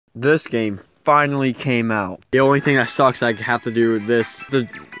This game finally came out. The only thing that sucks I have to do this to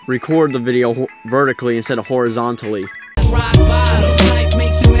record the video vertically instead of horizontally. That's rock bottom. This life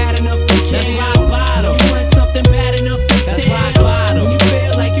makes you mad enough to care. That's rock bottom. You want something bad enough to stay. That's rock bottom. You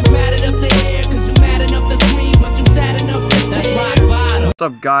feel like you mad enough to hear, cause you mad enough to scream, but you sad enough to tear. That's rock bottom. What's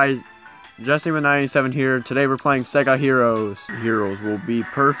up, guys? Jesse97 here. Today we're playing SEGA Heroes. Heroes will be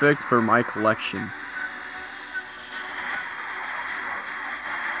perfect for my collection.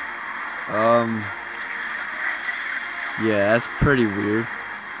 Yeah, that's pretty weird.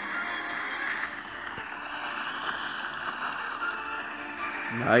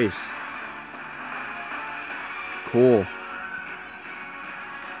 Nice. Cool.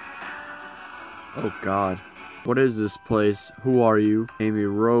 Oh god. What is this place? Who are you? Amy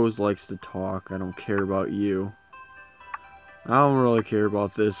Rose likes to talk. I don't care about you. I don't really care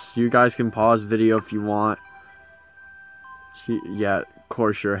about this. You guys can pause video if you want. Yeah, of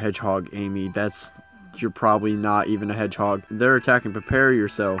course you're a hedgehog, Amy. You're probably not even a hedgehog. They're attacking. Prepare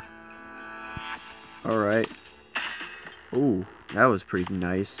yourself. Alright. Ooh, that was pretty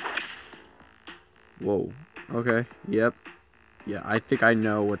nice. Whoa. Okay. Yep. Yeah, I think I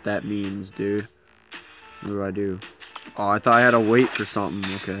know what that means, dude. What do I do? Oh, I thought I had to wait for something.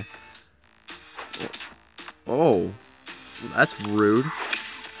 Okay. Oh. That's rude.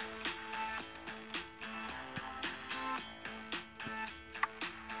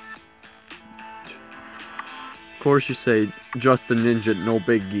 Of course you say, just a ninja, no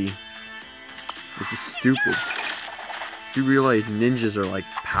biggie. Which is stupid. You realize ninjas are, like,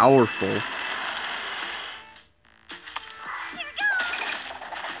 powerful.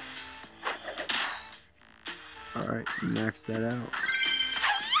 Alright, max that out.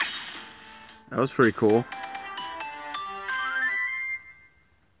 That was pretty cool.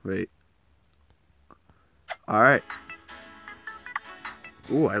 Wait. Alright.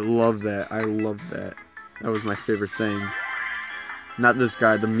 Ooh, I love that. I love that. That was my favorite thing. Not this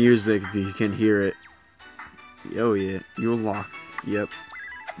guy, the music, if you can hear it. Oh yeah, you unlocked. Yep.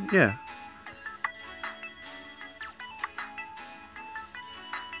 Yeah.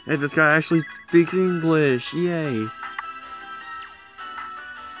 Hey, this guy actually speaks English. Yay.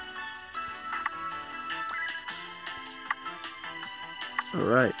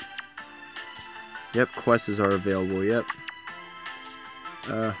 Alright. Yep, quests are available. Yep.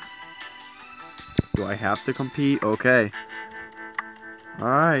 Do I have to compete? Okay.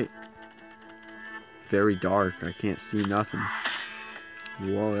 Alright. Very dark. I can't see nothing.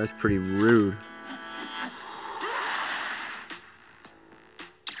 Whoa, that's pretty rude.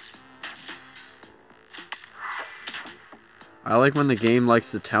 I like when the game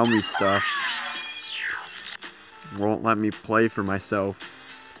likes to tell me stuff. Won't let me play for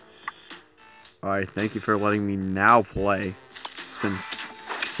myself. Alright, thank you for letting me now play. It's been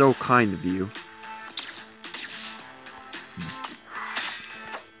so kind of you.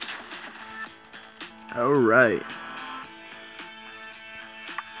 Alright.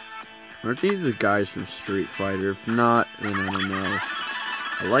 Aren't these the guys from Street Fighter? If not, then I don't know.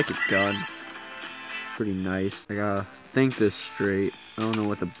 I like its gun. Pretty nice. I gotta think this straight. I don't know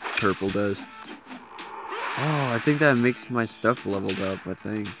what the purple does. Oh, I think that makes my stuff leveled up, I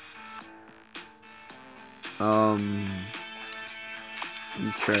think. Let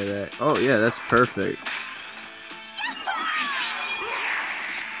me try that. Oh, yeah, that's perfect.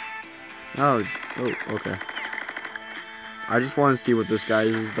 Oh, okay. I just want to see what this guy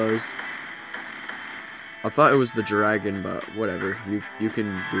does. I thought it was the dragon, but whatever. You can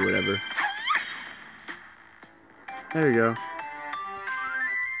do whatever. There you go.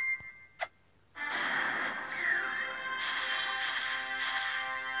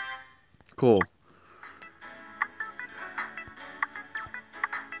 Cool.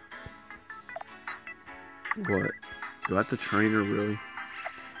 What? Do I have to train her, really?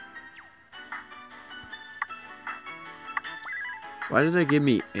 Why did they give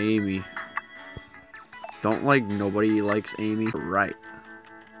me Amy? Don't like nobody likes Amy. Right.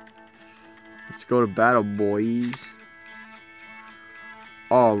 Let's go to battle, boys.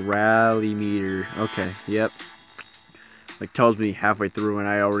 Oh, rally meter. Okay, yep. Like tells me halfway through and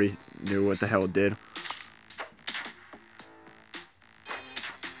I already knew what the hell it did.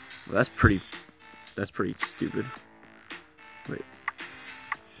 Well, that's pretty stupid. Wait.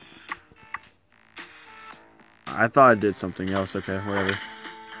 I thought I did something else. Okay, whatever.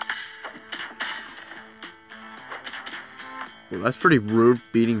 Well, that's pretty rude,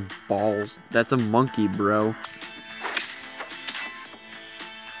 beating balls. That's a monkey, bro.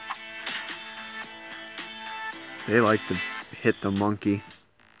 They like to hit the monkey.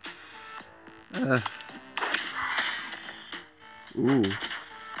 Ooh.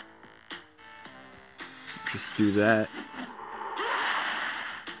 Just do that.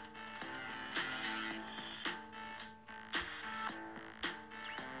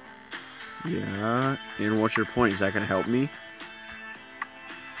 Yeah, and what's your point? Is that gonna help me?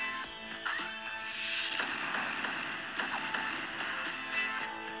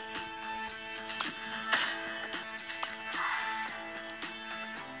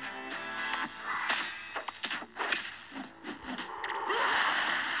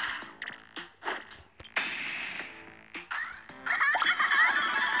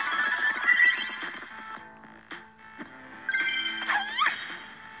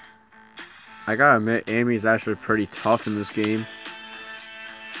 I gotta admit, Amy's actually pretty tough in this game.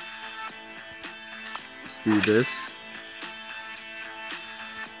 Let's do this.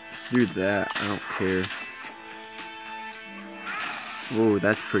 Let's do that. I don't care. Whoa,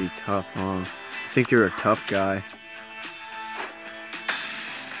 that's pretty tough, huh? I think you're a tough guy.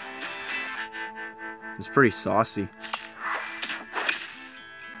 It's pretty saucy.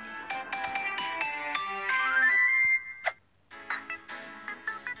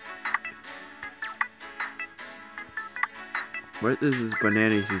 What is this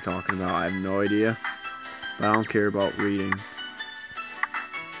bananas he talking about? I have no idea. But I don't care about reading.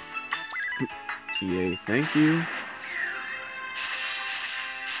 Yay, thank you.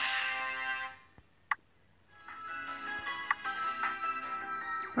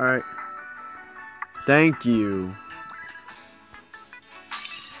 Alright. Thank you.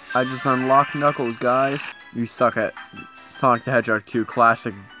 I just unlocked Knuckles, guys. You suck at Sonic the Hedgehog 2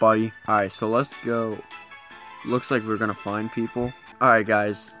 Classic, buddy. Alright, so let's go. Looks like we're gonna find people. Alright,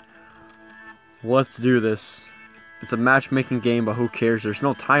 guys. Let's do this. It's a matchmaking game, but who cares? There's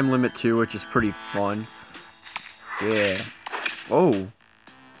no time limit too, which is pretty fun. Yeah. Oh.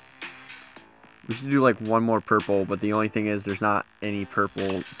 We should do like one more purple, but the only thing is there's not any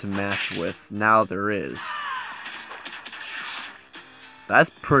purple to match with. Now there is.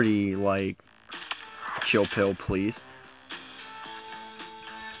 That's pretty, like, chill pill, please.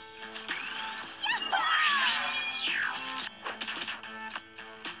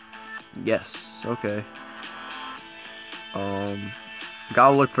 Yes, okay.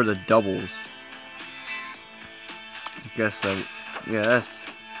 Gotta look for the doubles. I guess, yeah, that's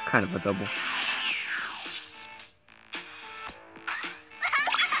kind of a double.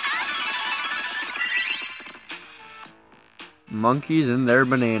 Monkeys and their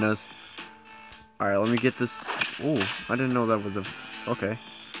bananas. Alright, let me get this. Oh, I didn't know that was a. Okay.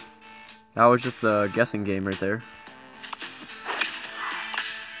 That was just a guessing game right there.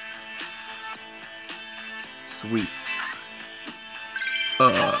 Sweet.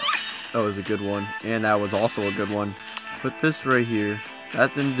 That was a good one. And that was also a good one. Put this right here.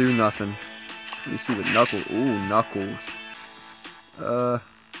 That didn't do nothing. You see the Knuckles. Ooh, Knuckles.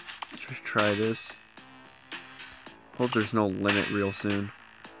 Let's just try this. Hope there's no limit real soon.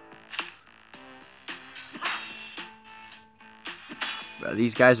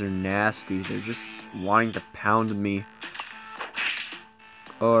 These guys are nasty. They're just wanting to pound me.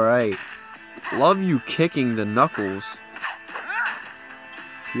 Alright. Love you kicking the Knuckles.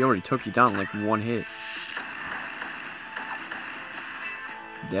 He already took you down in like one hit.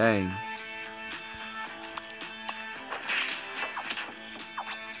 Dang.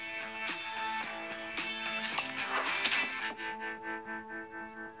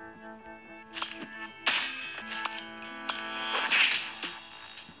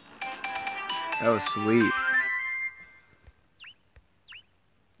 That was sweet.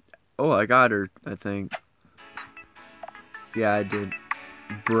 Oh, I got her, I think. Yeah, I did.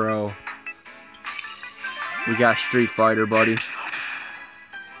 Bro. We got Street Fighter, buddy.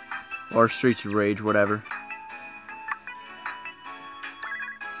 Or Streets of Rage, whatever.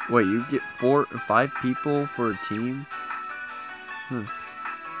 Wait, you get 4 or 5 people for a team?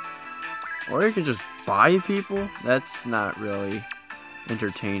 Or you can just buy people? That's not really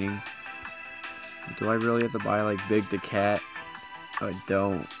entertaining. Do I really have to buy, like, Big the Cat? I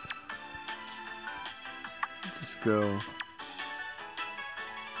don't. Let's go.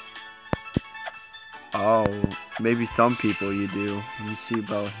 Oh, maybe some people you do. Let me see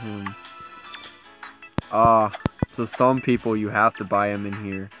about him. So some people you have to buy him in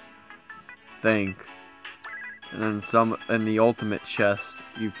here. Think. And then some in the ultimate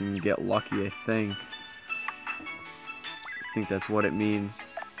chest you can get lucky, I think. I think that's what it means.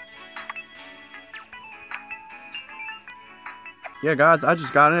 Yeah, guys, I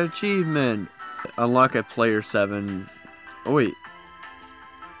just got an achievement. Unlock at player 7. Oh, wait.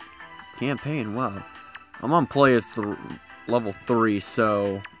 Campaign, wow. I'm on player level 3,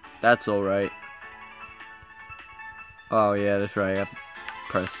 so that's alright. Oh, yeah, that's right. I have to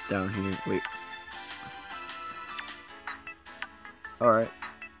press down here. Wait. Alright.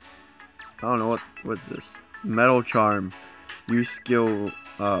 I don't know what's this. Metal Charm. Use skill.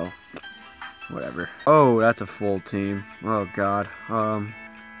 Oh. Whatever. Oh, that's a full team. Oh god.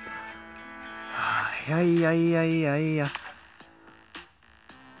 Yeah.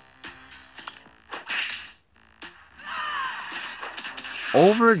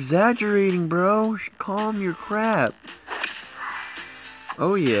 Over exaggerating, bro. Calm your crap.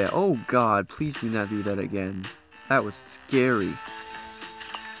 Oh yeah. Oh god. Please do not do that again. That was scary.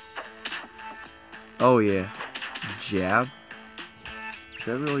 Oh yeah. Jab. Is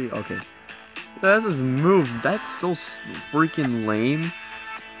that really okay? That's his move. That's so freaking lame.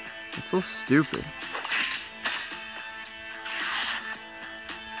 It's so stupid.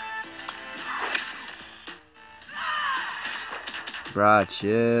 Bruh,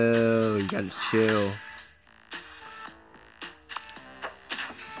 chill. You gotta chill.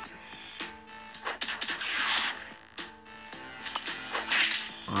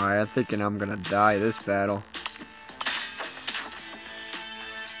 Alright, I'm thinking I'm gonna die this battle.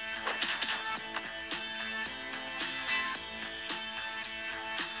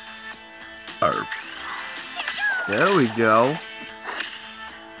 There we go.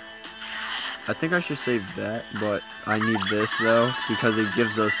 I think I should save that, but I need this though, because it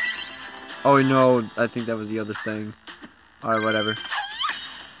gives us... Oh no, I think that was the other thing. Alright, whatever.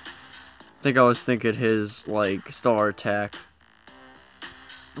 I think I was thinking his, like, star attack.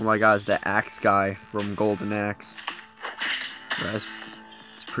 Oh my god, it's the axe guy from Golden Axe. That's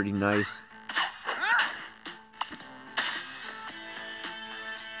pretty nice.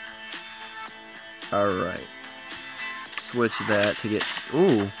 Alright. Switch that to get...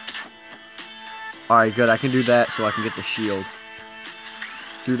 Ooh. Alright, good. I can do that so I can get the shield.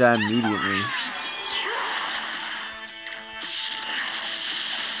 Do that immediately.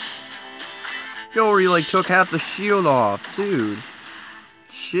 Yo, he like took half the shield off. Dude.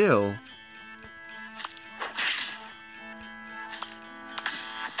 Chill.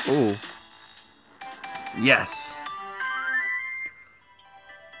 Oh. Yes.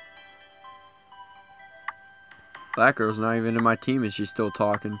 That girl's not even in my team and she's still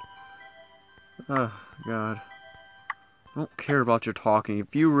talking. Oh, God. I don't care about your talking.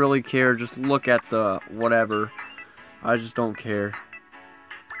 If you really care, just look at the whatever. I just don't care.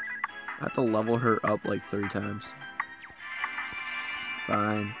 I have to level her up like 3 times.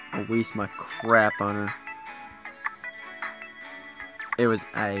 Fine. I'll waste my crap on her. It was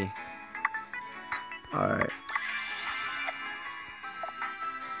A. Alright.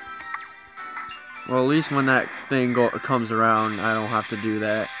 Well, at least when that thing comes around, I don't have to do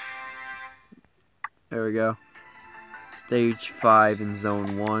that. There we go. Stage 5 in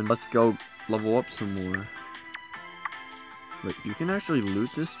Zone 1. Let's go level up some more. Wait, you can actually loot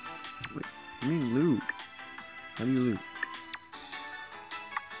this? Wait, what do you mean loot? How do you loot?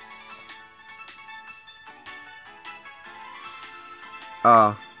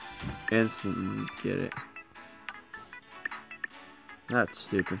 Instantly get it. That's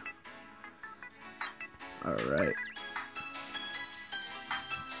stupid. Alright.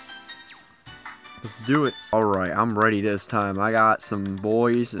 Let's do it. Alright, I'm ready this time. I got some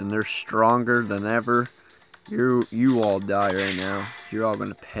boys and they're stronger than ever. You all die right now. You're all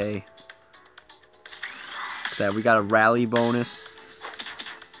gonna pay. That we got a rally bonus.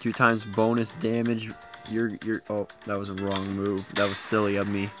 2 times bonus damage. You're oh, that was a wrong move. That was silly of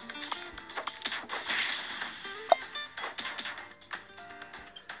me.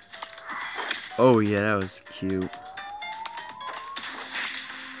 Oh yeah, that was cute.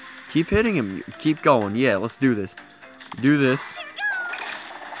 Keep hitting him. Keep going. Yeah, let's do this. Do this.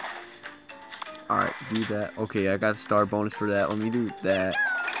 Alright, do that. Okay, I got a star bonus for that. Let me do that.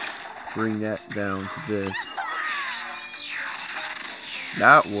 Bring that down to this.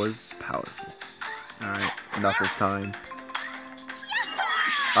 That was powerful. Alright, knuckles time.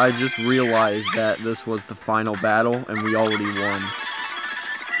 I just realized that this was the final battle and we already won.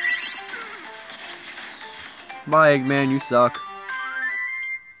 Bye, Eggman, you suck.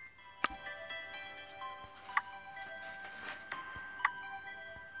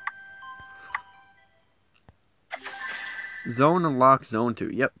 Zone unlock Zone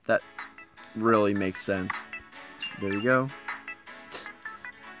 2. Yep, that really makes sense. There you go.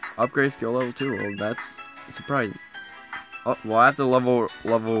 Upgrade skill level 2. Well, that's surprising. Oh, well, I have to level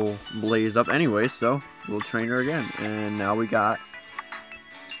Blaze up anyway, so we'll train her again. And now we got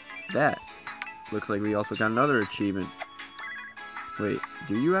that. Looks like we also got another achievement. Wait,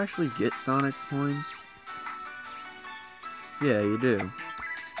 do you actually get Sonic points? Yeah, you do.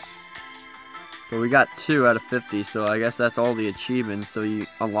 So we got 2 out of 50, so I guess that's all the achievements. So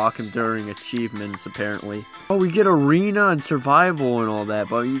unlock him during achievements, apparently. Oh, we get arena and survival and all that,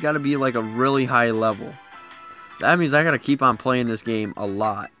 but you gotta be like a really high level. That means I gotta keep on playing this game a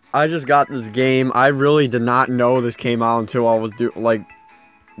lot. I just got this game. I really did not know this came out until I was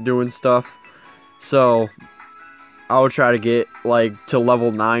doing stuff. So I'll try to get like to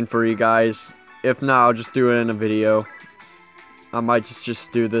level 9 for you guys. If not, I'll just do it in a video. I might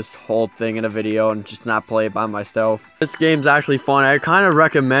just do this whole thing in a video and just not play it by myself. This game's actually fun. I kind of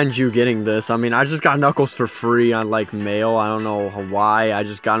recommend you getting this. I mean, I just got Knuckles for free on like mail. I don't know why. I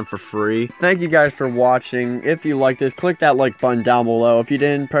just got him for free. Thank you guys for watching. If you like this, click that like button down below. If you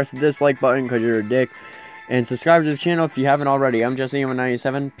didn't, press the dislike button because you're a dick. And subscribe to the channel if you haven't already. I'm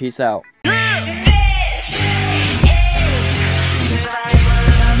Jesse97. Peace out.